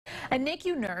A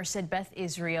NICU nurse at Beth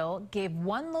Israel gave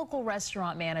one local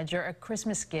restaurant manager a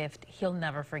Christmas gift he'll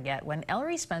never forget when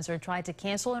Ellery Spencer tried to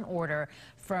cancel an order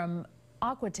from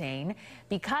Aquitaine.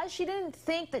 Because she didn't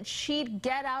think that she'd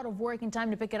get out of work in time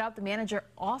to pick it up, the manager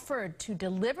offered to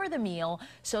deliver the meal,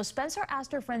 so Spencer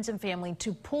asked her friends and family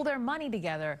to pull their money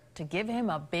together to give him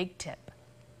a big tip.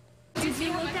 Did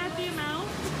you look at the amount?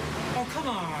 Oh, come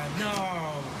on, no.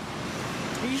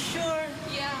 Are you sure?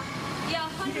 Yeah. Yeah,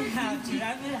 150. You didn't have to.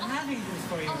 I've been having this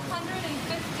for you.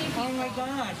 150 people. Oh my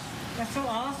gosh, that's so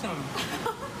awesome.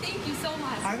 Thank you so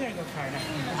much. I'm gonna go try that.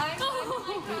 I'm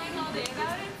crying all day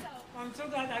about it. I'm so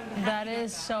glad I'm That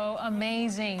is so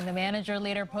amazing. The manager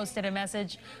later posted a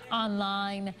message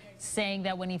online saying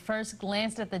that when he first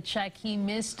glanced at the check, he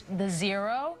missed the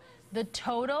zero. The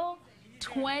total,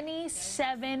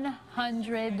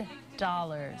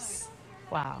 $2,700.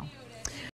 Wow.